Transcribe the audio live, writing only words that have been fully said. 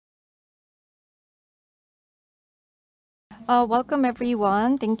Welcome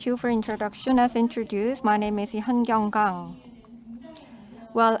everyone. Thank you for introduction. As introduced, my name is Hyunkyung Kang.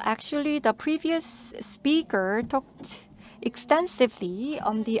 Well, actually, the previous speaker talked extensively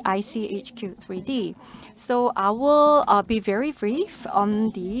on the ICH Q3D. So I will be very brief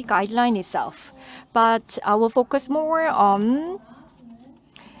on the guideline itself, but I will focus more on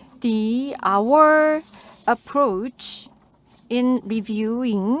our approach in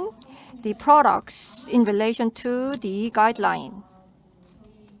reviewing the products in relation to the guideline.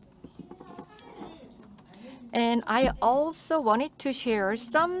 And I also wanted to share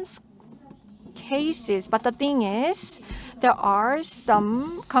some cases, but the thing is, there are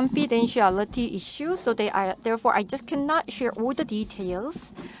some confidentiality issues, so therefore I just cannot share all the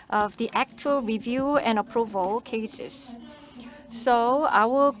details of the actual review and approval cases. So I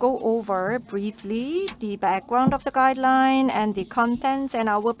will go over briefly the background of the guideline and the contents, and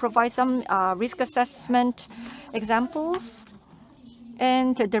I will provide some risk assessment examples.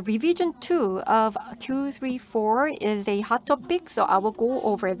 And the revision 2 of Q3-4 is a hot topic, so I will go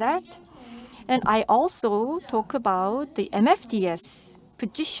over that. And I also talk about the MFDS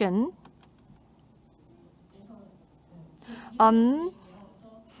position on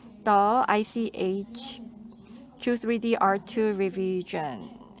the ICH Q3D R2 revision.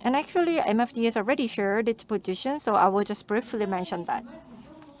 And actually, MFDS already shared its position, so I will just briefly mention that.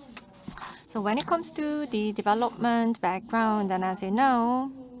 So when it comes to the development background, and as you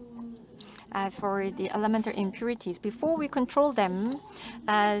know, as for the elemental impurities, before we control them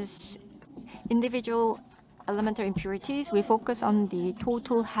as individual elemental impurities, we focus on the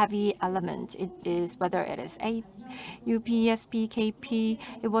total heavy element. It is whether it is A, UP, SP, KP,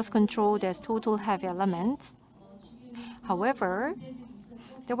 it was controlled as total heavy elements. However,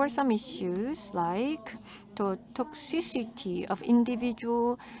 there were some issues like the toxicity of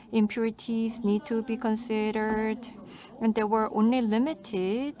individual impurities need to be considered, and there were only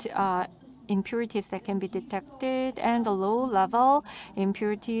limited impurities that can be detected, and the low-level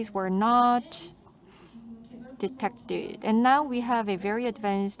impurities were not detected. And now we have a very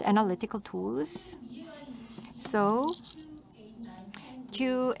advanced analytical tools. So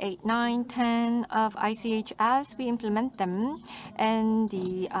Q8, 9, 10 of ICH, as we implement them, and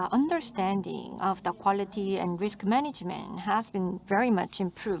the understanding of the quality and risk management has been very much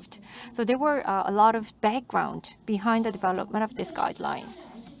improved. So there were a lot of background behind the development of this guideline.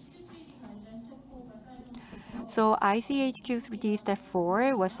 So ICH Q3D Step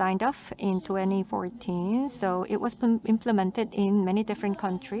 4 was signed off in 2014. So it was implemented in many different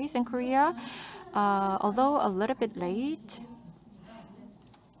countries in Korea. Although a little bit late,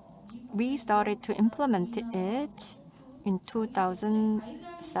 we started to implement it in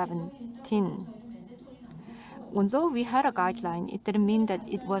 2017. Although we had a guideline, it didn't mean that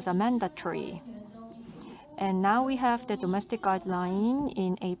it was a mandatory. And now we have the domestic guideline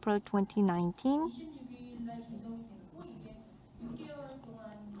in April 2019.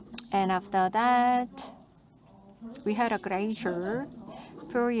 And after that, we had a gradual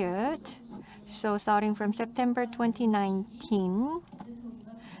period. So starting from September 2019,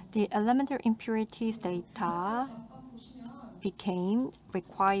 the elemental impurities data became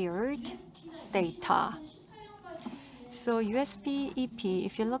required data. So USP, EP,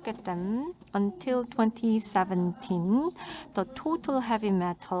 if you look at them, until 2017, the total heavy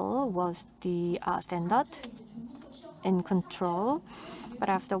metal was the standard in control. But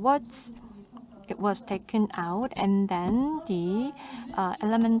afterwards, it was taken out, and then the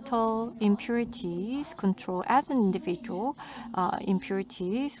elemental impurities control as an individual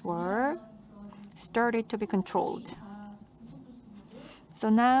impurities were started to be controlled. So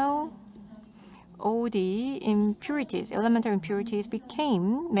now all the impurities, elemental impurities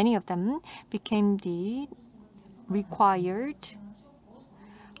became, many of them became the required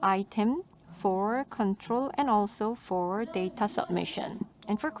item for control and also for data submission.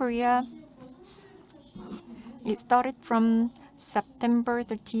 And for Korea, it started from September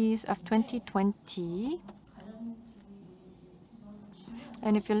 30th of 2020.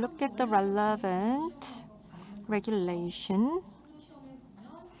 And if you look at the relevant regulation,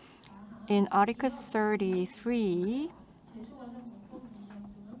 in Article 33,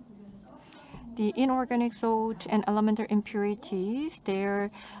 the inorganic salt and elemental impurities,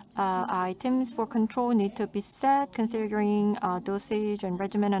 their items for control need to be set considering dosage and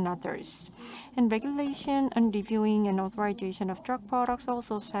regimen and others. And regulation on reviewing and authorization of drug products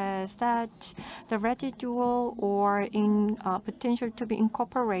also says that the residual or in potential to be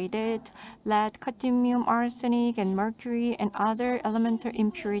incorporated lead, cadmium, arsenic, and mercury and other elemental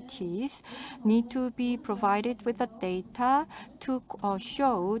impurities need to be provided with the data to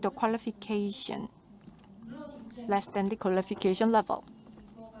show the qualification less than the qualification level.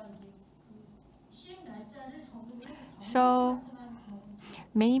 So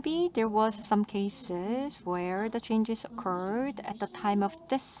maybe there was some cases where the changes occurred at the time of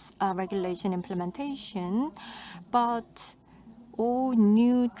this regulation implementation, but all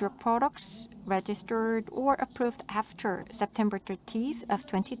new drug products registered or approved after September 30th of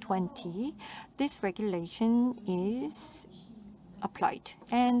 2020, this regulation is applied.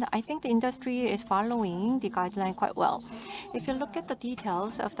 And I think the industry is following the guideline quite well. If you look at the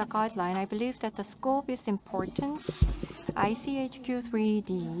details of the guideline, I believe that the scope is important. ICH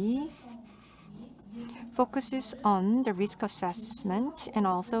Q3D focuses on the risk assessment and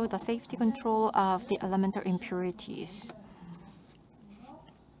also the safety control of the elemental impurities.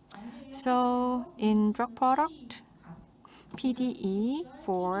 So in drug product, PDE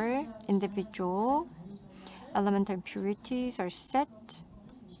for individual elemental impurities are set.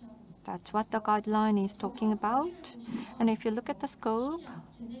 That's what the guideline is talking about. And if you look at the scope,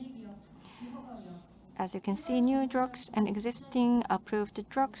 as you can see, new drugs and existing approved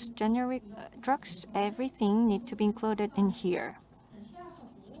drugs, generic drugs, everything need to be included in here.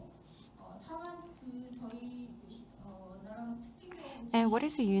 And what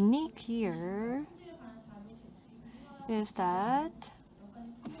is unique here is that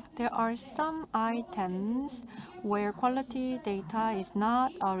there are some items where quality data is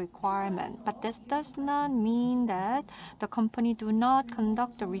not a requirement, but this does not mean that the company do not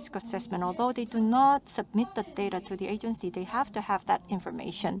conduct a risk assessment. Although they do not submit the data to the agency, they have to have that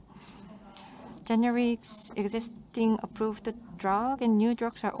information. Generics, existing approved drug, and new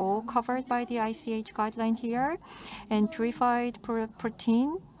drugs are all covered by the ICH guideline here, and purified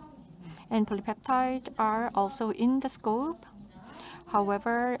protein and polypeptide are also in the scope.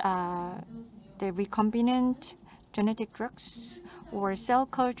 However, the recombinant genetic drugs or cell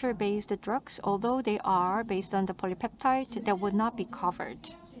culture-based drugs, although they are based on the polypeptide, that would not be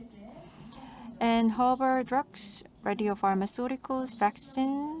covered. And however, drugs, radiopharmaceuticals,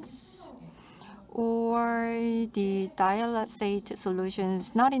 vaccines, or the dialysate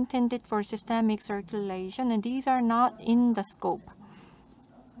solutions not intended for systemic circulation, and these are not in the scope.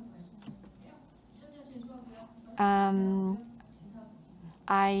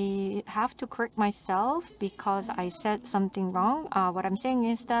 I have to correct myself because I said something wrong. What I'm saying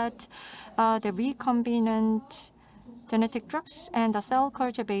is that the recombinant genetic drugs and the cell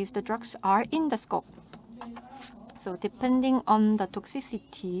culture-based drugs are in the scope. So depending on the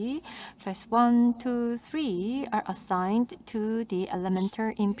toxicity, class 1, 2, 3 are assigned to the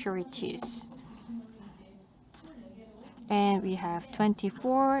elemental impurities. And we have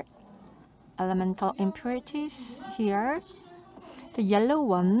 24 elemental impurities here. The yellow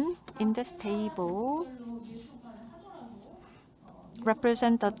one in this table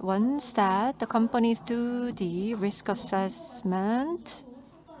represent the ones that the companies do the risk assessment.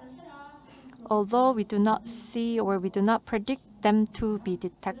 Although we do not see or we do not predict them to be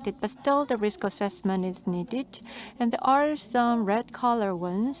detected, but still the risk assessment is needed. And there are some red color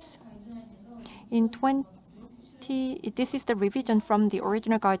ones. In this is the revision from the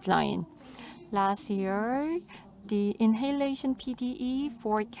original guideline. Last year, the inhalation PDE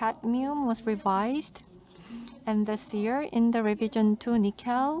for cadmium was revised. And this year, in the revision to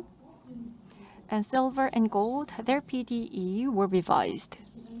nickel and silver and gold, their PDE were revised.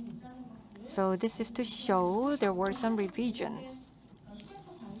 So this is to show there were some revision.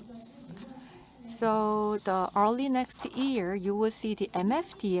 So the early next year, you will see the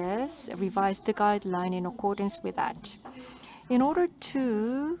MFDS revised the guideline in accordance with that. In order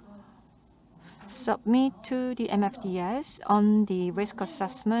to submit to the MFDS on the risk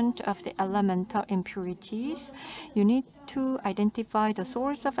assessment of the elemental impurities, you need to identify the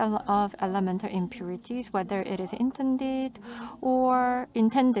source of elemental impurities, whether it is intended or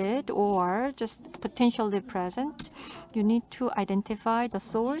just potentially present. You need to identify the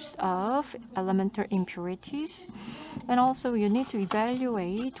source of elemental impurities, and also you need to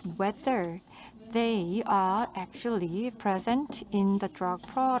evaluate whether they are actually present in the drug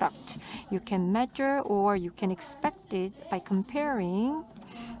product. You can measure or you can expect it by comparing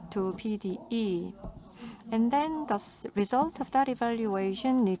to PDE. And then the result of that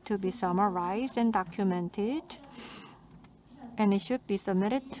evaluation need to be summarized and documented, and it should be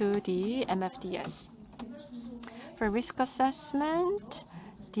submitted to the MFDS. For risk assessment,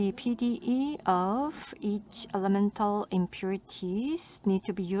 the PDE of each elemental impurities need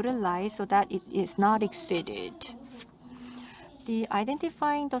to be utilized so that it is not exceeded. The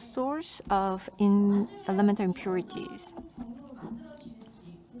identifying the source of elemental impurities.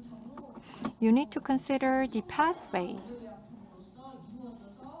 You need to consider the pathway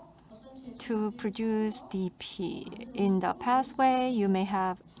to produce DP. In the pathway,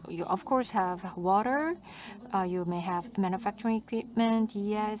 you of course have water, you may have manufacturing equipment,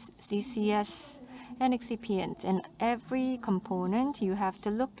 ES, CCS, and excipient. And every component you have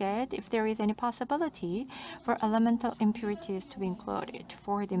to look at if there is any possibility for elemental impurities to be included.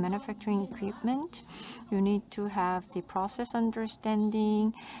 For the manufacturing equipment, you need to have the process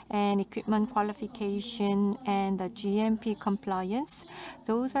understanding and equipment qualification and the GMP compliance.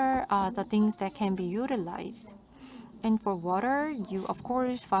 Those are the things that can be utilized. And for water, you of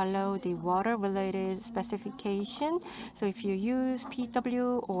course follow the water-related specification. So if you use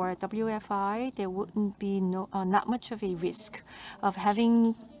PW or WFI, there wouldn't be not much of a risk of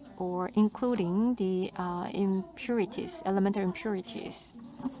having or including the impurities, elemental impurities.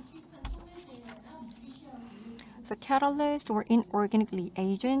 So catalyst or inorganic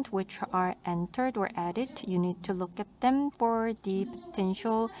reagent which are entered or added, you need to look at them for the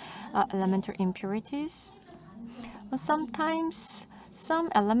potential elemental impurities. Sometimes some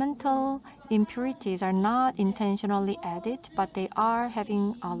elemental impurities are not intentionally added, but they are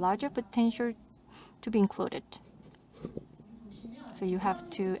having a larger potential to be included. So you have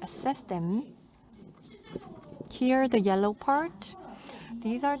to assess them. Here, the yellow part,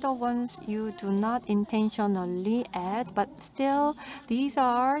 these are the ones you do not intentionally add, but still, these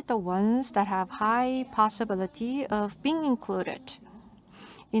are the ones that have high possibility of being included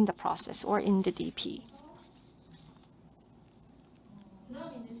in the process or in the DP.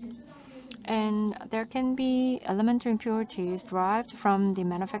 And there can be elemental impurities derived from the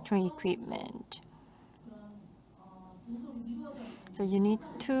manufacturing equipment. So you need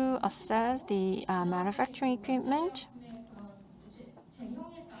to assess the manufacturing equipment.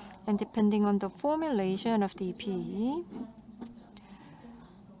 And depending on the formulation of DP,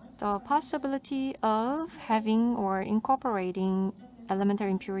 the possibility of having or incorporating elemental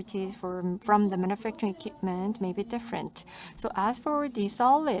impurities from the manufacturing equipment may be different. So as for the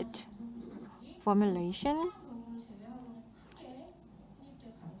solid formulation,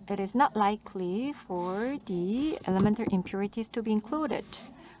 it is not likely for the elemental impurities to be included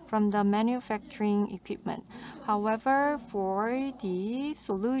from the manufacturing equipment. However, for the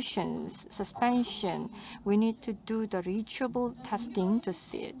solutions, suspension, we need to do the reachable testing to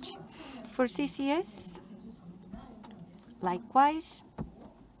see it. For CCS, likewise,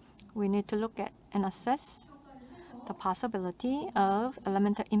 we need to look at and assess the possibility of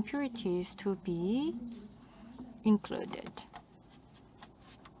elemental impurities to be included.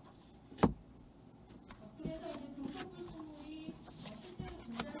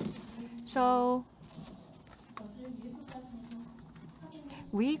 So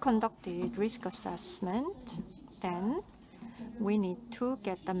we conducted risk assessment, then we need to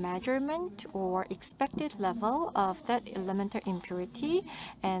get the measurement or expected level of that elemental impurity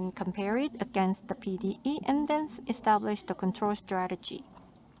and compare it against the PDE and then establish the control strategy.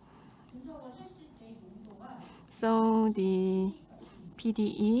 So the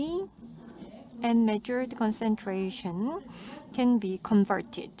PDE and measured concentration can be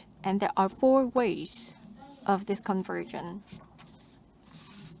converted, and there are 4 ways of this conversion.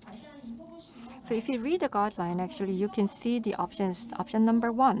 So if you read the guideline, actually, you can see the options. Option number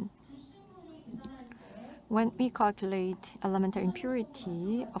 1. When we calculate elemental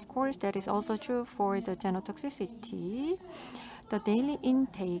impurity, of course, that is also true for the genotoxicity. The daily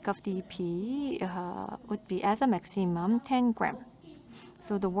intake of DP would be as a maximum 10 gram.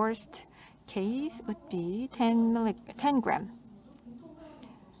 So the worst case would be 10 gram.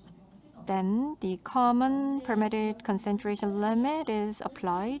 Then the common permitted concentration limit is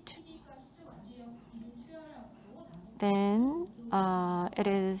applied. Then it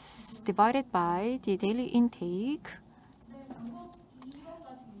is divided by the daily intake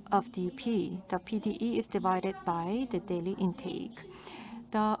of DP. The PDE is divided by the daily intake.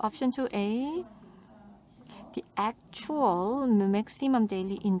 The option 2A, the actual maximum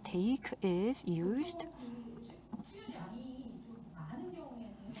daily intake is used.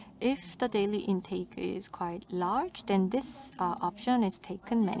 If the daily intake is quite large, then this option is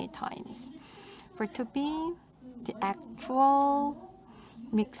taken many times. For 2B, the actual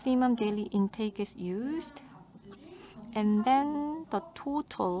maximum daily intake is used, and then the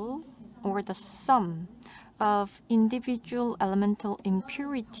total or the sum of individual elemental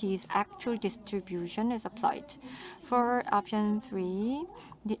impurities actual distribution is applied. For option 3,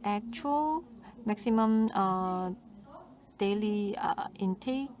 the actual maximum daily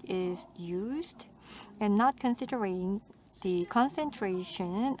intake is used, and not considering the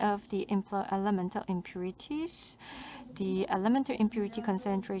concentration of the elemental impurities, the elemental impurity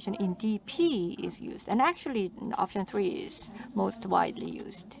concentration in DP is used. And actually, option 3 is most widely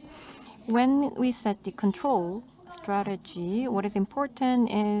used. When we set the control strategy, what is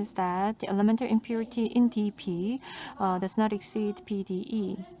important is that the elemental impurity in DP does not exceed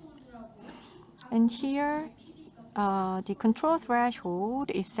PDE. And here, the control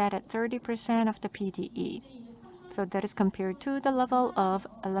threshold is set at 30% of the PDE. So that is compared to the level of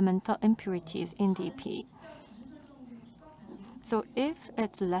elemental impurities in DP. So if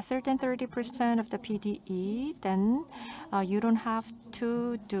it's lesser than 30% of the PDE, then you don't have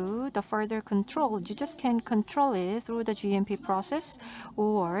to do the further control. You just can control it through the GMP process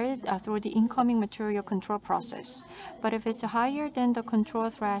or through the incoming material control process. But if it's higher than the control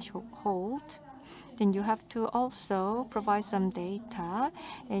threshold, then you have to also provide some data,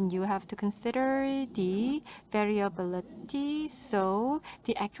 and you have to consider the variability. So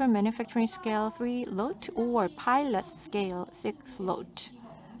the actual manufacturing scale 3 lot or pilot scale 6 lot.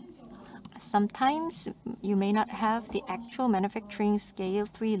 Sometimes you may not have the actual manufacturing scale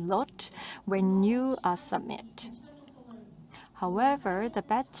 3 lot when you submit. However, the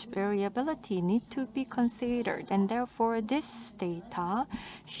batch variability needs to be considered, and therefore this data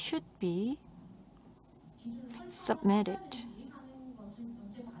should be submitted.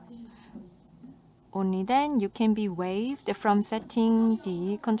 Only then you can be waived from setting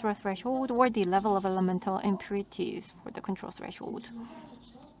the control threshold or the level of elemental impurities for the control threshold.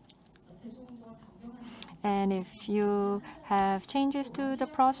 And if you have changes to the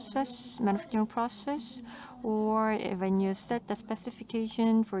process, manufacturing process, or when you set the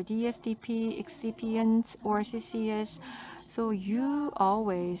specification for DSDP, excipients, or CCS, so you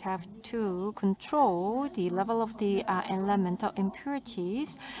always have to control the level of the elemental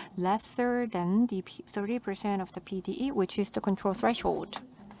impurities lesser than the 30% of the PDE, which is the control threshold.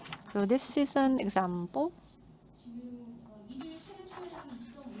 So this is an example.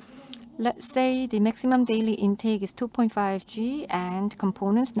 Let's say the maximum daily intake is 2.5 G and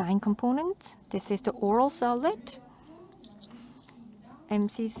components, 9 components. This is the oral solid.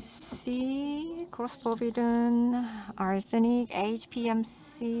 MCC, cross-povidone, arsenic,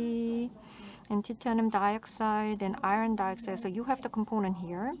 HPMC, and titanium dioxide and iron dioxide. So you have the component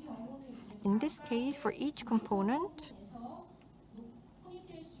here. In this case, for each component,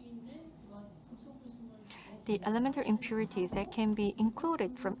 the elemental impurities that can be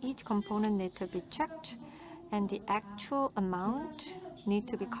included from each component need to be checked, and the actual amount need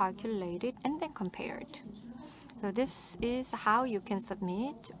to be calculated and then compared. So this is how you can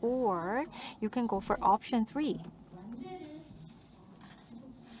submit, or you can go for option 3.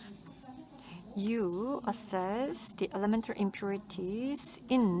 You assess the elemental impurities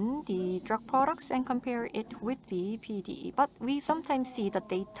in the drug products and compare it with the PDE. But we sometimes see the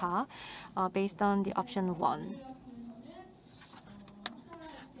data based on the option 1.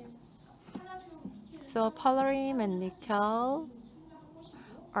 So palladium and nickel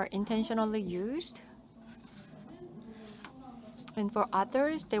are intentionally used. And for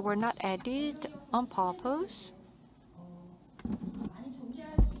others, they were not added on purpose.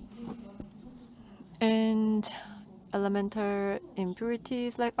 And elemental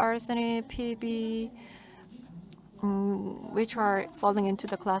impurities like arsenic, PB, which are falling into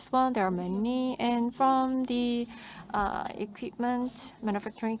the class 1, there are many. And from the equipment,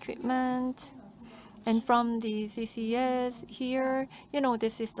 manufacturing equipment, and from the CCS here,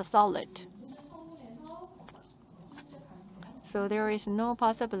 this is the solid. So there is no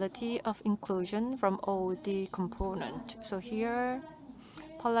possibility of inclusion from all the component. So here,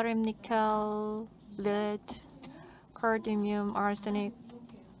 palladium, nickel, lead, cadmium, arsenic,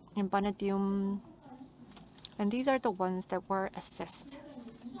 and vanadium, and these are the ones that were assessed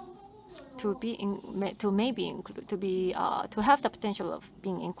to have the potential of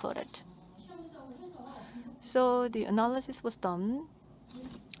being included. So the analysis was done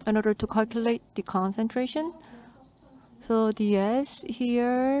in order to calculate the concentration. So DS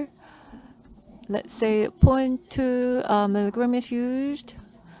here, let's say 0.2 milligram is used.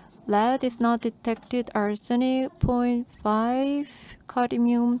 Lead is not detected, arsenic 0.5,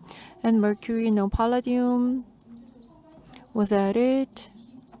 cadmium and mercury, no palladium was added,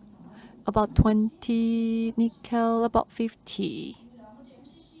 about 20, nickel about 50.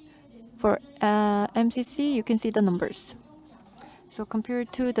 For MCC, you can see the numbers. So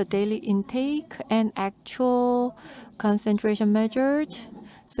compared to the daily intake and actual concentration measured,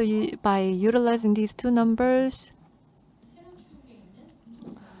 so by utilizing these two numbers,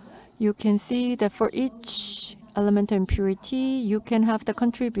 you can see that for each elemental impurity, you can have the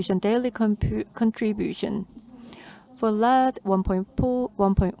contribution, daily contribution. For lead,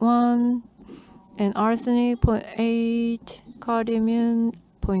 1.1, and arsenic, 0.8, cadmium,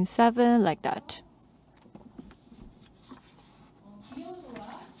 0.7, like that.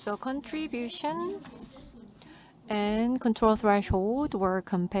 So contribution and control threshold were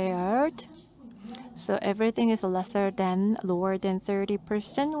compared. So everything is lower than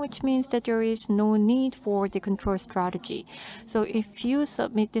 30%, which means that there is no need for the control strategy. So if you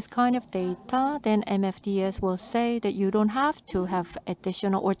submit this kind of data, then MFDS will say that you don't have to have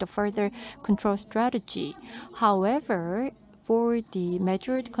additional or the further control strategy. However, for the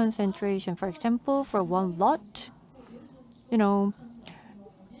measured concentration, for example, for one lot,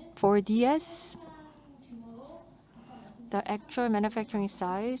 for DS, the actual manufacturing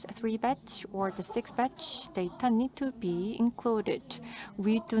size, 3 batch or the 6 batch data need to be included.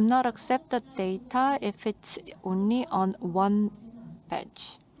 We do not accept the data if it's only on 1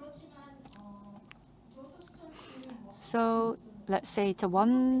 batch. So let's say it's a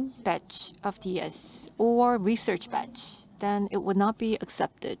 1 batch of DS or research batch, then it would not be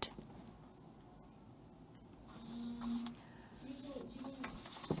accepted.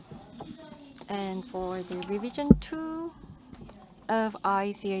 And for the revision 2 of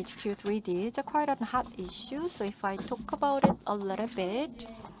ICH Q3D, it's quite a hot issue. So if I talk about it a little bit,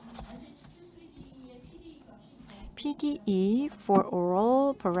 PDE for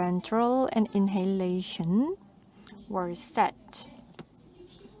oral, parenteral, and inhalation were set.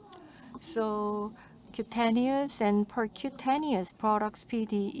 So cutaneous and percutaneous products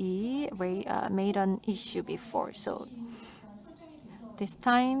PDE made an issue before. So this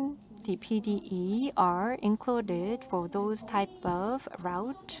time, the PDE are included for those type of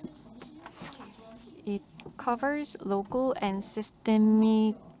route. It covers local and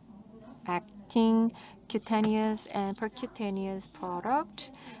systemic acting cutaneous and percutaneous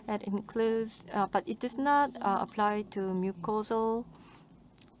product. It includes, but it does not apply to mucosal,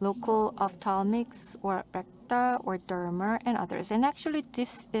 local ophthalmics, or recta, or derma, and others. And actually,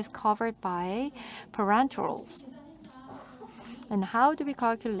 this is covered by parenterals. And how do we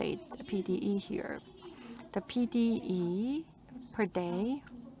calculate the PDE here? The PDE per day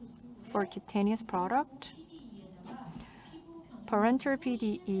for cutaneous product. Parenteral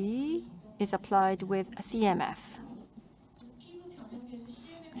PDE is applied with CMF.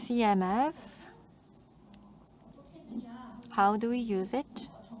 CMF, how do we use it?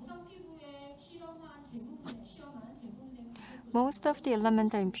 Most of the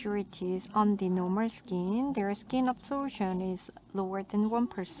elemental impurities on the normal skin, their skin absorption is lower than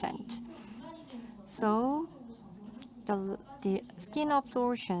 1%. So the skin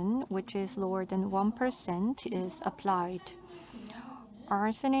absorption, which is lower than 1%, is applied.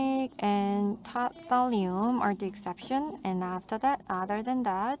 Arsenic and thallium are the exception, and after that, other than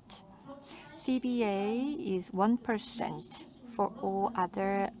that, CBA is 1% for all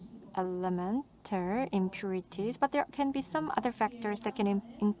other elemental impurities, but there can be some other factors that can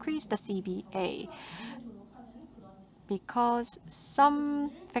increase the CBA because some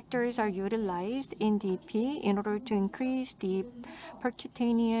factors are utilized in DP in order to increase the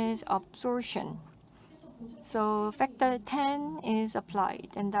percutaneous absorption. So factor 10 is applied,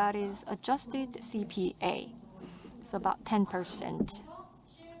 and that is adjusted CPA, so about 10%.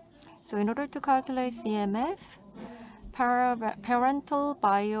 So in order to calculate CMF, parental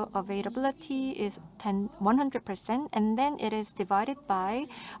bioavailability is 100%, and then it is divided by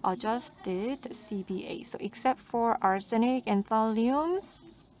adjusted CBA. So except for arsenic and thallium,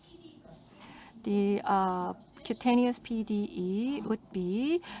 the cutaneous PDE would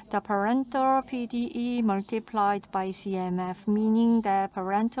be the parental PDE multiplied by CMF, meaning that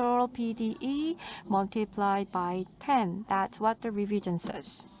parental PDE multiplied by 10. That's what the revision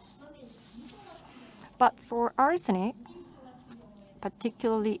says. But for arsenic,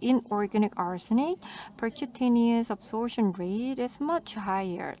 particularly inorganic arsenic, percutaneous absorption rate is much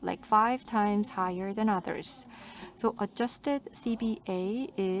higher, like 5 times higher than others. So adjusted CBA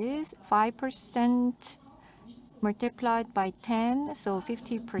is 5% multiplied by 10, so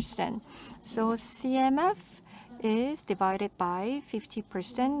 50%. So CMF is divided by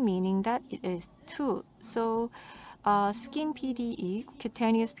 50%, meaning that it is 2. So skin PDE,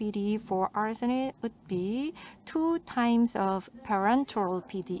 cutaneous PDE for arsenic would be 2 times of parenteral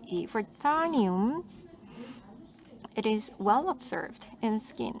PDE. For thallium, it is well observed in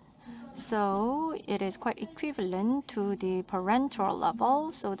skin. So it is quite equivalent to the parenteral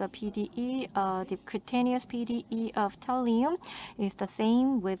level. So the PDE, the cutaneous PDE of thallium is the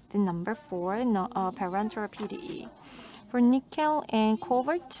same with the number 4, parenteral PDE. For nickel and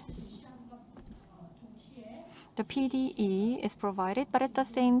cobalt, the PDE is provided, but at the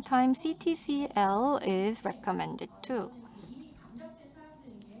same time, CTCL is recommended too.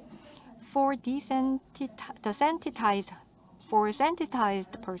 For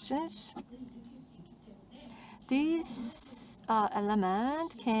sensitized persons, these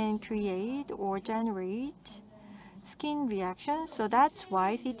element can create or generate skin reactions, so that's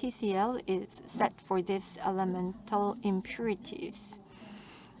why CTCl is set for these elemental impurities.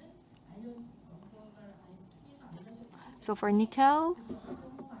 So for nickel,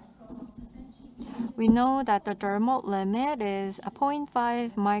 we know that the dermal limit is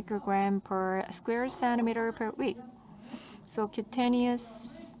 0.5 microgram per square centimeter per week. So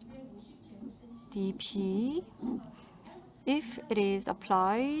cutaneous DP, if it is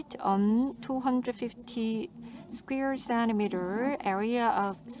applied on 250 square centimeter area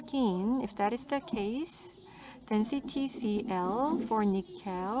of skin, if that is the case, then CTCl for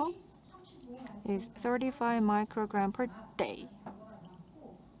nickel is 35 microgram per day.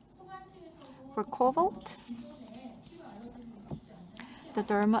 For cobalt, the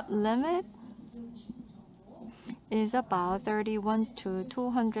dermal limit is about 31 to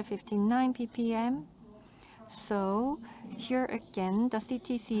 259 ppm. So here again, the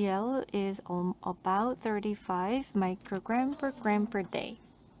CTCl is about 35 microgram per gram per day.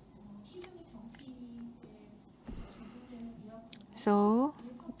 So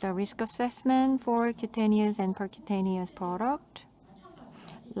the risk assessment for cutaneous and percutaneous product,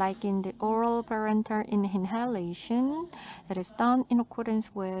 like in the oral parenteral inhalation, it is done in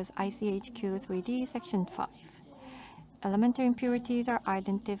accordance with ICH Q3D Section 5. Elemental impurities are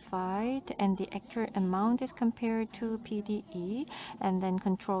identified and the actual amount is compared to PDE, and then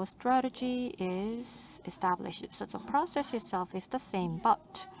control strategy is established. So the process itself is the same,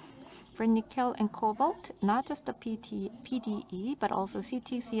 but for nickel and cobalt, not just the PDE, but also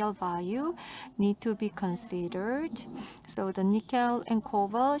CTCl value need to be considered. So the nickel and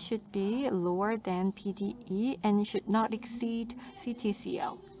cobalt should be lower than PDE and should not exceed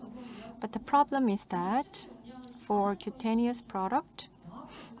CTCl. But the problem is that for cutaneous product,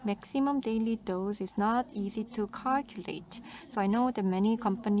 maximum daily dose is not easy to calculate. So I know that many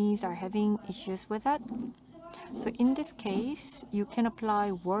companies are having issues with that. So in this case, you can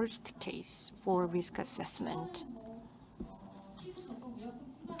apply worst case for risk assessment.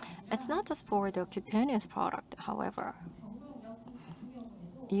 It's not just for the cutaneous product, however.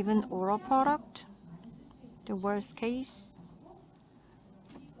 Even oral product, the worst case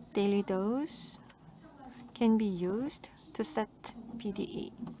daily dose can be used to set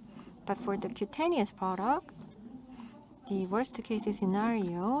PDE. But for the cutaneous product, the worst case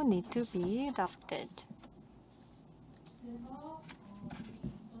scenario need to be adopted.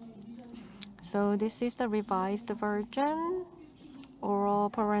 So this is the revised version.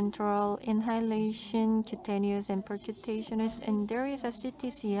 Oral parenteral inhalation, cutaneous and percutaneous, and there is a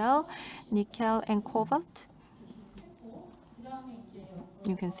CTCl, nickel and cobalt.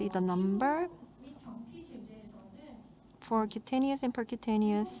 You can see the number. For cutaneous and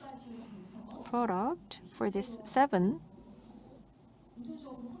percutaneous product, for this 7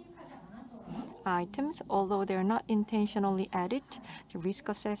 items, although they're not intentionally added, the risk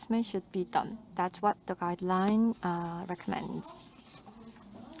assessment should be done. That's what the guideline recommends.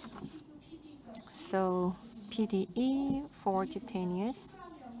 So PDE for cutaneous,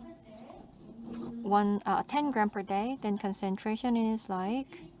 10 gram per day, then concentration is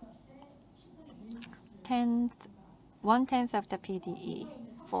like 1/10 of the PDE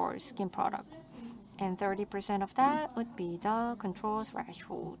for skin product, and 30% of that would be the control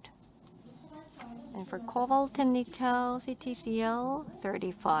threshold. And for cobalt and nickel, CTCl,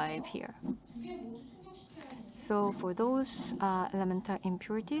 35 here. So for those elemental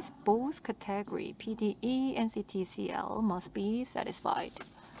impurities, both category PDE and CTCl must be satisfied.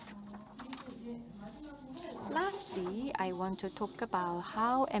 Lastly, I want to talk about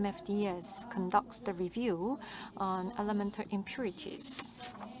how MFDS conducts the review on elemental impurities.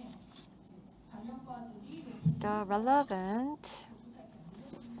 The relevant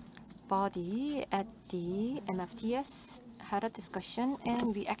body at the MFDS had a discussion,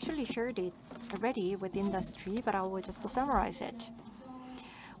 and we actually shared it already with industry, but I will just summarize it.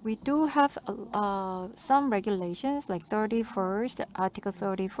 We do have some regulations like Article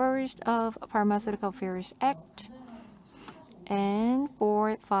 31st of Pharmaceutical Affairs Act, and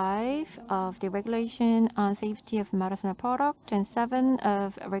 4.5 of the Regulation on Safety of Medicinal Product, and 7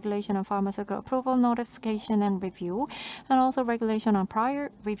 of Regulation on Pharmaceutical Approval, Notification, and Review, and also Regulation on Prior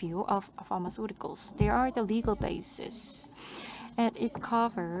Review of Pharmaceuticals. They are the legal basis, and it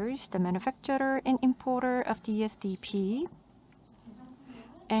covers the manufacturer and importer of DSDP,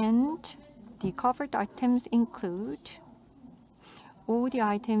 and the covered items include all the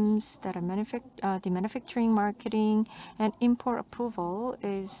items that are the manufacturing, marketing, and import approval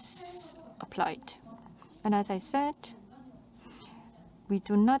is applied. And as I said, we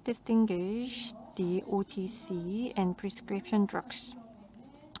do not distinguish the OTC and prescription drugs.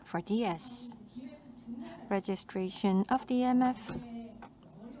 For DS, registration of the MF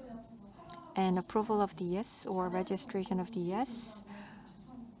and approval of DS or registration of DS,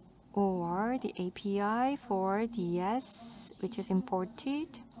 or the API for DS, which is imported.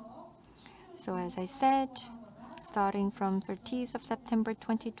 So as I said, starting from 30th of September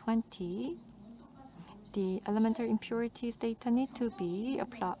 2020, the elementary impurities data need to be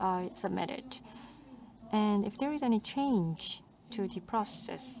submitted. And if there is any change to the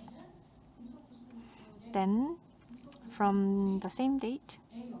process, then from the same date,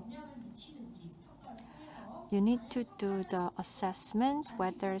 you need to do the assessment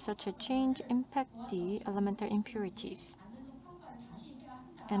whether such a change impact the elementary impurities.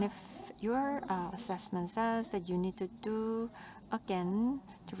 And if your assessment says that you need to do again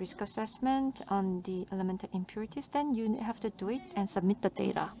the risk assessment on the elementary impurities, then you have to do it and submit the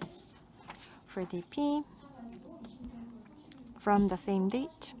data. For DP, from the same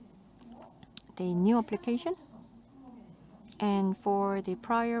date, the new application. And for the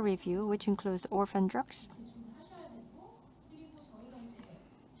prior review, which includes orphan drugs,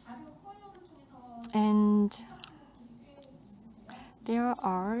 and there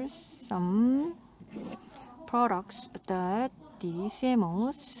are some products that the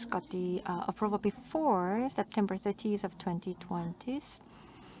CMOs got the approval before September 30th of 2020.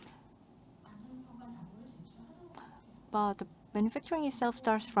 But the manufacturing itself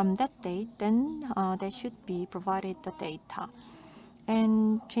starts from that date, then they should be provided the data.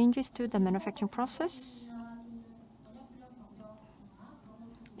 And changes to the manufacturing process,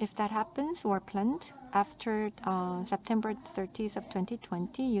 if that happens or planned after September 30th of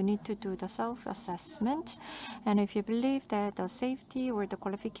 2020, you need to do the self-assessment. And if you believe that the safety or the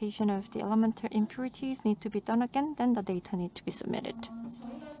qualification of the elementary impurities need to be done again, then the data need to be submitted.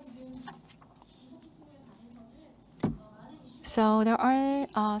 So there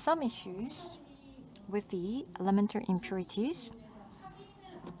are some issues with the elementary impurities.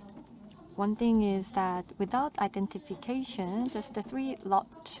 One thing is that without identification, just the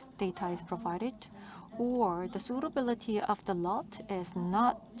 3-lot data is provided, or the suitability of the lot is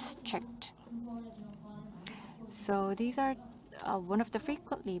not checked. So these are one of the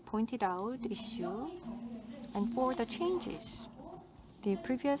frequently pointed out issues. And for the changes, the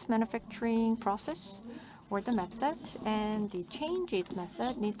previous manufacturing process or the method and the changed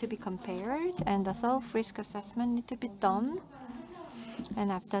method need to be compared, and the self-risk assessment need to be done.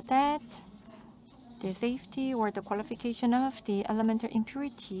 And after that, the safety or the qualification of the elementary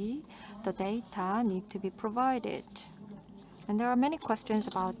impurity, the data need to be provided. And there are many questions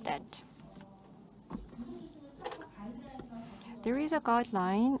about that. There is a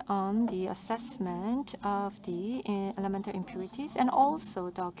guideline on the assessment of the elementary impurities and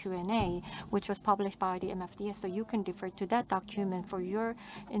also the Q&A, which was published by the MFDS. So you can refer to that document for your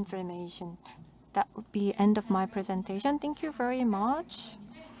information. That would be end of my presentation. Thank you very much,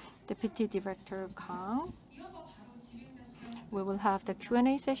 Deputy Director Kang. We will have the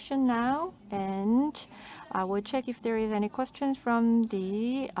Q&A session now, and I will check if there is any questions from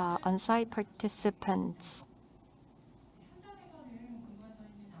the on-site participants.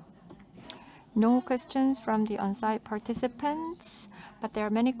 No questions from the on-site participants, but there are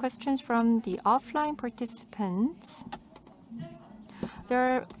many questions from the offline participants. There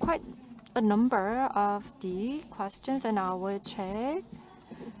are quite a number of the questions, and I will check.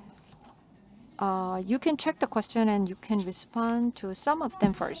 You can check the question and you can respond to some of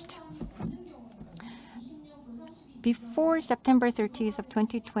them first. Before September 30th of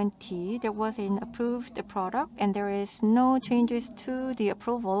 2020, there was an approved product and there is no changes to the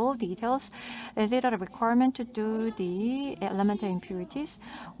approval details. Is it a requirement to do the elementary impurities?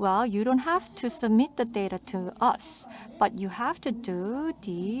 Well, you don't have to submit the data to us, but you have to do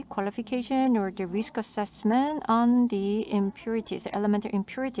the qualification or the risk assessment on the impurities, the elementary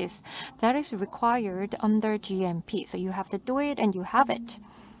impurities. That is required under GMP. So you have to do it and you have it.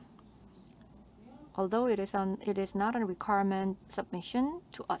 Although it is not a requirement submission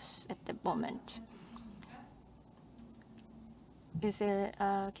to us at the moment.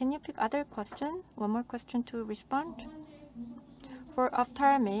 Can you pick other question? One more question to respond. For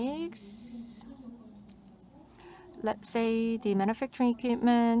ophthalmics, let's say the manufacturing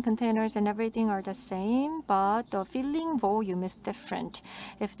equipment, containers, and everything are the same, but the filling volume is different.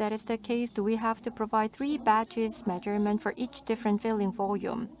 If that is the case, do we have to provide 3 batches measurement for each different filling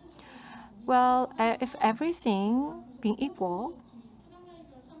volume? Well, if everything being equal,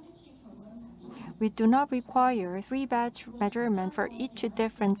 we do not require 3-batch measurement for each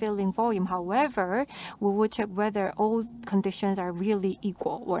different filling volume. However, we will check whether all conditions are really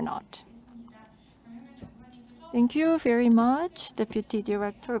equal or not. Thank you very much, Deputy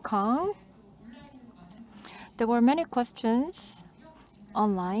Director Kang. There were many questions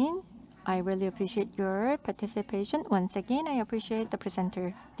online. I really appreciate your participation. Once again, I appreciate the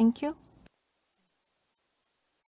presenter. Thank you.